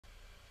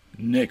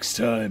Next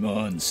time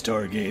on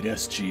Stargate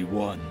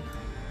SG-1.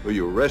 Well,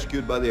 you were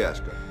rescued by the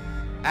Asgard.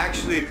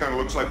 Actually, it kind of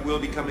looks like we'll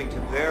be coming to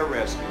their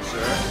rescue, sir.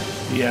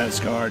 The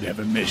Asgard have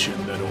a mission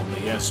that only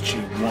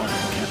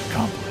SG-1 can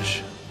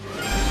accomplish.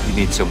 You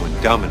need someone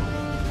dominant.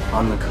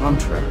 On the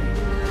contrary,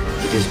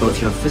 it is both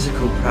your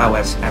physical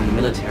prowess and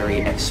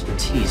military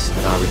expertise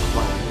that are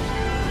required.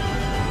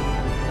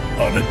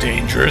 On a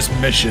dangerous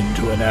mission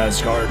to an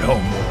Asgard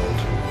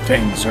homeworld,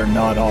 things are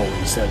not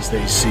always as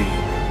they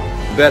seem.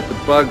 Bet the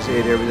bugs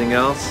ate everything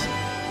else.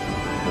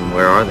 And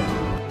where are they?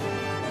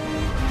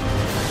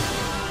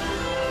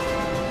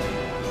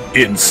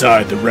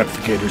 Inside the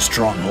replicator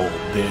stronghold,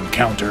 they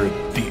encounter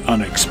the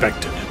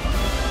unexpected.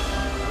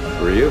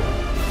 Who are you?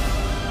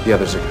 The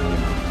others are coming.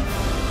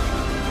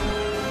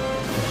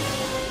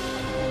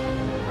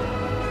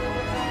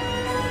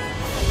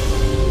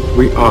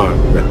 We are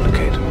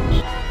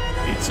replicators.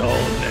 It's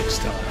all next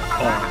time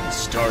on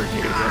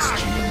Stargate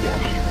SG.